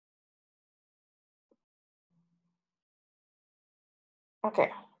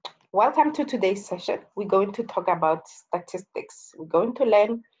Okay, welcome to today's session. We're going to talk about statistics. We're going to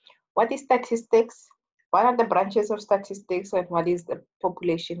learn what is statistics, what are the branches of statistics, and what is the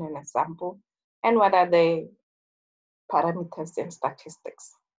population in a sample, and what are the parameters in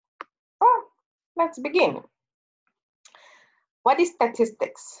statistics. So let's begin. What is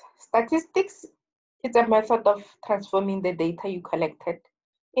statistics? Statistics is a method of transforming the data you collected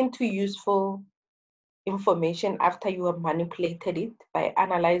into useful information after you have manipulated it by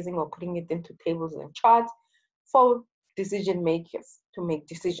analyzing or putting it into tables and charts for decision makers to make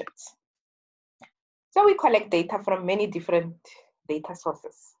decisions. So we collect data from many different data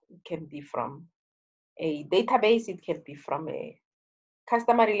sources. It can be from a database, it can be from a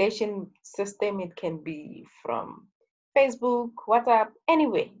customer relation system, it can be from Facebook, WhatsApp,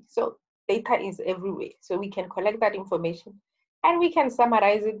 anyway. So data is everywhere. So we can collect that information and we can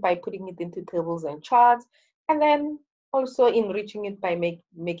summarize it by putting it into tables and charts, and then also enriching it by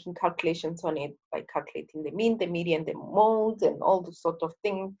making calculations on it, by calculating the mean, the median, the modes, and all the sort of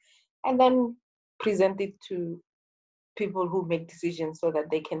things, and then present it to people who make decisions so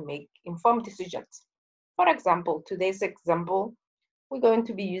that they can make informed decisions. For example, today's example, we're going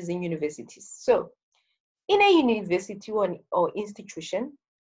to be using universities. So in a university or institution,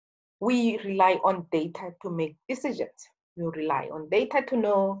 we rely on data to make decisions. We rely on data to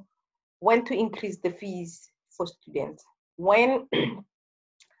know when to increase the fees for students, when,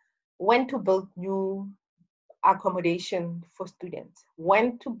 when to build new accommodation for students,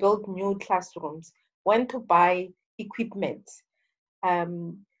 when to build new classrooms, when to buy equipment, how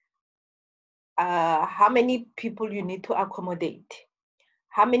many people you need to accommodate,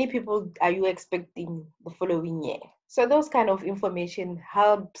 how many people are you expecting the following year. So those kind of information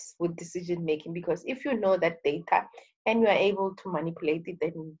helps with decision making, because if you know that data and you are able to manipulate it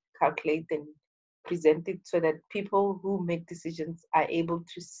and calculate and present it so that people who make decisions are able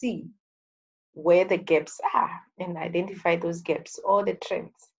to see where the gaps are and identify those gaps or the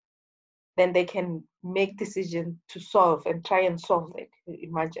trends, then they can make decisions to solve and try and solve it.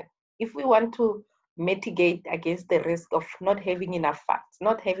 Imagine if we want to mitigate against the risk of not having enough facts,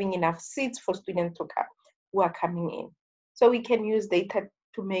 not having enough seats for students to come who are coming in. So we can use data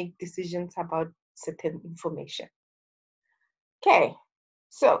to make decisions about certain information. Okay,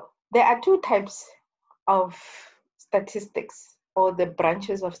 so there are two types of statistics, or the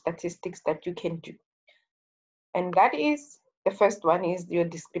branches of statistics that you can do. And that is, the first one is your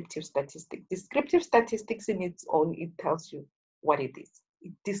descriptive statistics. Descriptive statistics in its own, it tells you what it is.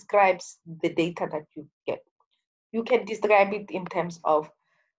 It describes the data that you get. You can describe it in terms of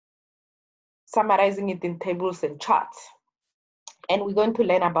summarizing it in tables and charts. And we're going to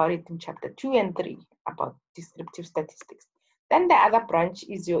learn about it in chapter 2 and 3 about descriptive statistics. Then the other branch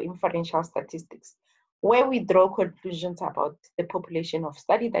is your inferential statistics, where we draw conclusions about the population of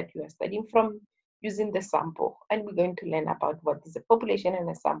study that you are studying from using the sample. And we're going to learn about what is a population and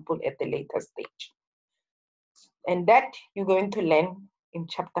a sample at the later stage. And that you're going to learn in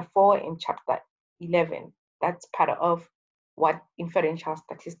chapter 4 and chapter 11. That's part of what inferential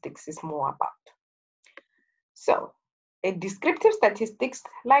statistics is more about. So a descriptive statistics,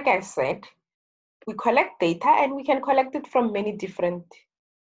 like I said, we collect data and we can collect it from many different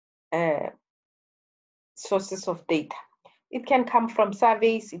sources of data. It can come from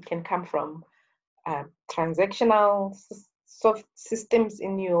surveys, it can come from transactional soft systems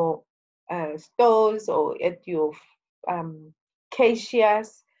in your stores or at your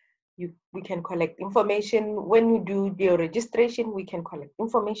cashiers. We can collect information when you do your registration. We can collect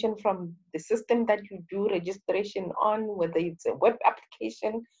information from the system that you do registration on, whether it's a web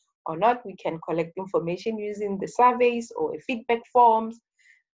application or not. We can collect information using the surveys or feedback forms,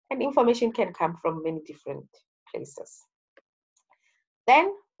 and information can come from many different places.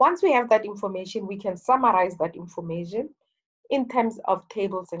 Then once we have that information, we can summarize that information in terms of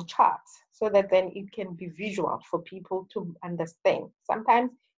tables and charts, so that then it can be visual for people to understand.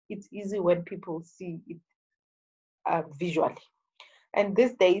 Sometimes it's easy when people see it visually. And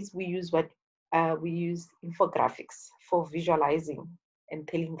these days we use we use infographics for visualizing and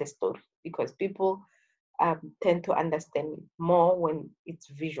telling the story, because people tend to understand more when it's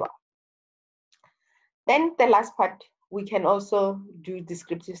visual. Then the last part, we can also do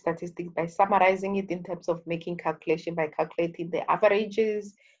descriptive statistics by summarizing it in terms of making calculation, by calculating the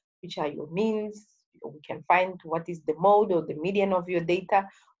averages, which are your means. We can find what is the mode or the median of your data,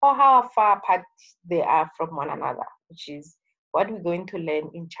 or how far apart they are from one another, which is what we're going to learn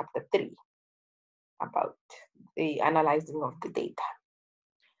in chapter 3 about the analyzing of the data.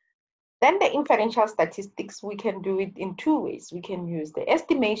 Then the inferential statistics, we can do it in two ways. We can use the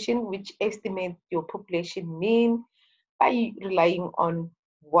estimation, which estimates your population mean by relying on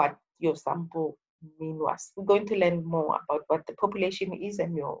what your sample mean was. We're going to learn more about what the population is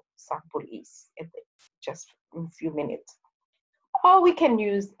and your sample is in just in a few minutes. Or we can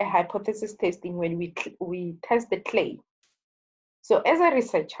use a hypothesis testing when we test the claim. So as a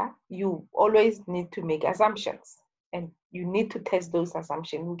researcher, you always need to make assumptions and you need to test those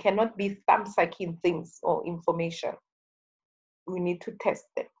assumptions. We cannot be thumb-sucking things or information. We need to test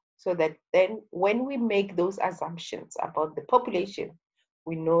them so that then when we make those assumptions about the population,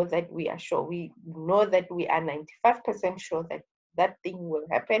 we know that we are sure, we know that we are 95% sure that that thing will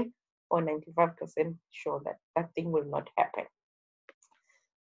happen or 95% sure that that thing will not happen.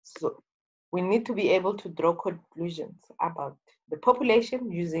 So we need to be able to draw conclusions about the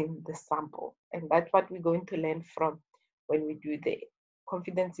population using the sample. And that's what we're going to learn from when we do the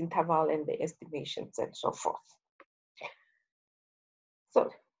confidence interval and the estimations and so forth.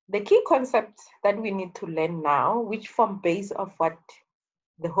 So the key concepts that we need to learn now, which form base of what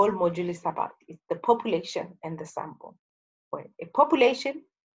the whole module is about, is the population and the sample. Well, a population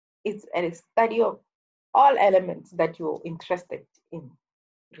is a study of all elements that you're interested in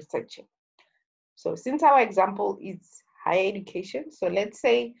researching. So since our example is higher education, so let's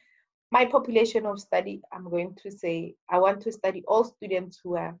say my population of study, I'm going to say, I want to study all students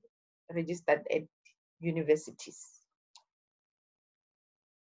who are registered at universities.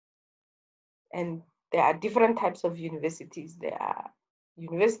 And there are different types of universities. There are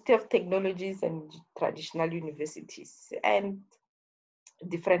University of Technologies and traditional universities and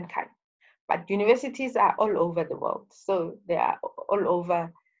different kinds. But universities are all over the world. So they are all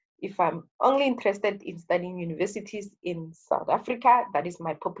over. If I'm only interested in studying universities in South Africa, that is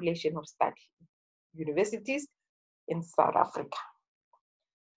my population of study, universities in South Africa.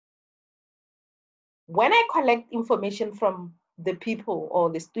 When I collect information from the people or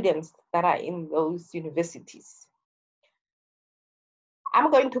the students that are in those universities,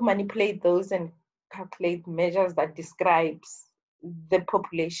 I'm going to manipulate those and calculate measures that describes the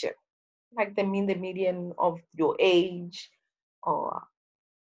population, like the mean, the median of your age, or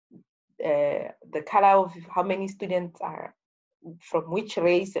the color of how many students are from which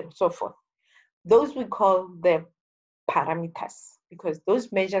race and so forth. Those we call the parameters, because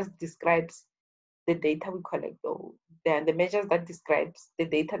those measures describes the data we collect, or they're the measures that describes the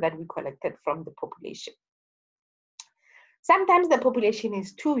data that we collected from the population. Sometimes the population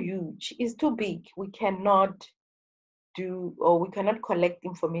is too huge, is too big. We cannot do, or we cannot collect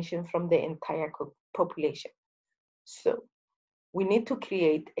information from the entire population. So we need to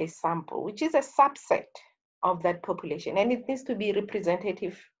create a sample, which is a subset of that population. And it needs to be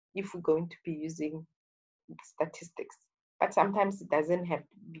representative if we're going to be using statistics. But sometimes it doesn't have,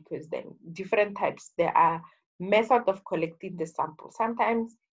 because then different types, there are methods of collecting the sample.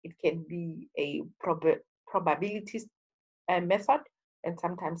 Sometimes it can be a probability method, and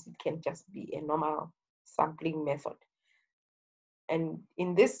sometimes it can just be a normal sampling method. And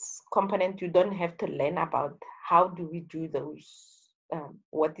in this component, you don't have to learn about how do we do those,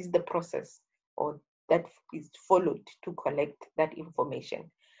 what is the process or that is followed to collect that information.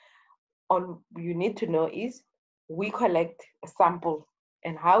 All you need to know is we collect a sample,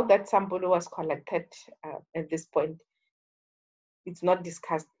 and how that sample was collected at this point, it's not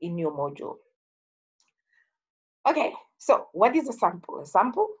discussed in your module. Okay, so what is a sample? A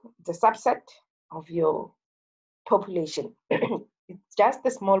sample is a subset of your population. It's just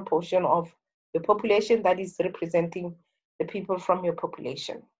a small portion of the population that is representing the people from your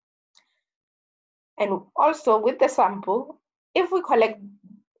population. And also with the sample, if we collect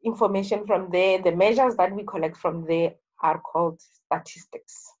information from there, the measures that we collect from there are called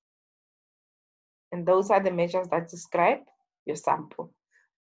statistics. And those are the measures that describe your sample.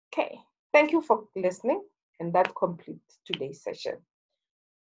 Okay, thank you for listening. And that completes today's session.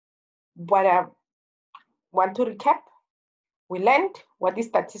 What I want to recap, we learned what is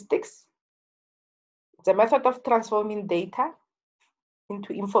statistics. It's a method of transforming data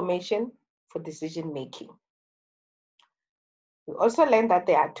into information for decision making. We also learned that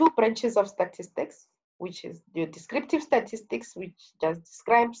there are two branches of statistics, which is your descriptive statistics, which just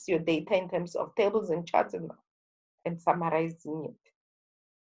describes your data in terms of tables and charts and summarizing it.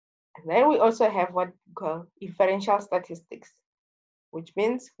 And then we also have what we call inferential statistics, which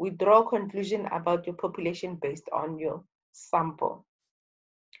means we draw conclusion about your population based on your sample.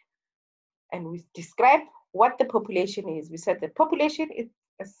 And we describe what the population is. We said the population is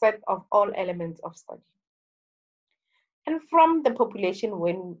a set of all elements of study. And from the population,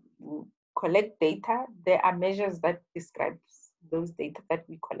 when we collect data, there are measures that describe those data that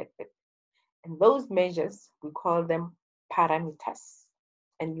we collected. And those measures, we call them parameters.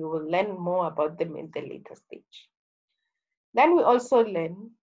 And you will learn more about them in the later stage. Then we also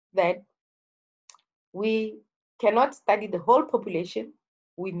learn that we cannot study the whole population.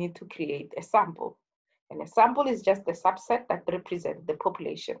 We need to create a sample. And a sample is just a subset that represents the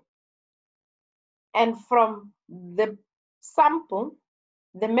population. And from the sample,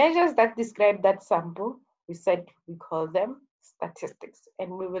 the measures that describe that sample, we said we call them statistics.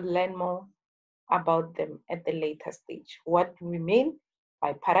 And we will learn more about them at the later stage. What do we mean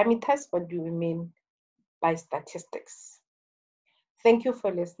by parameters? What do we mean by statistics? Thank you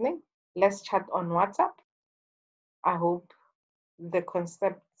for listening. Let's chat on WhatsApp. I hope the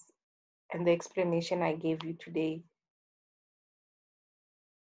concepts and the explanation I gave you today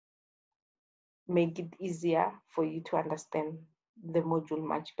make it easier for you to understand the module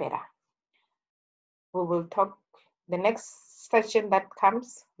much better. We will talk, the next session that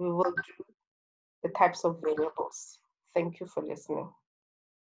comes, we will do the types of variables. Thank you for listening.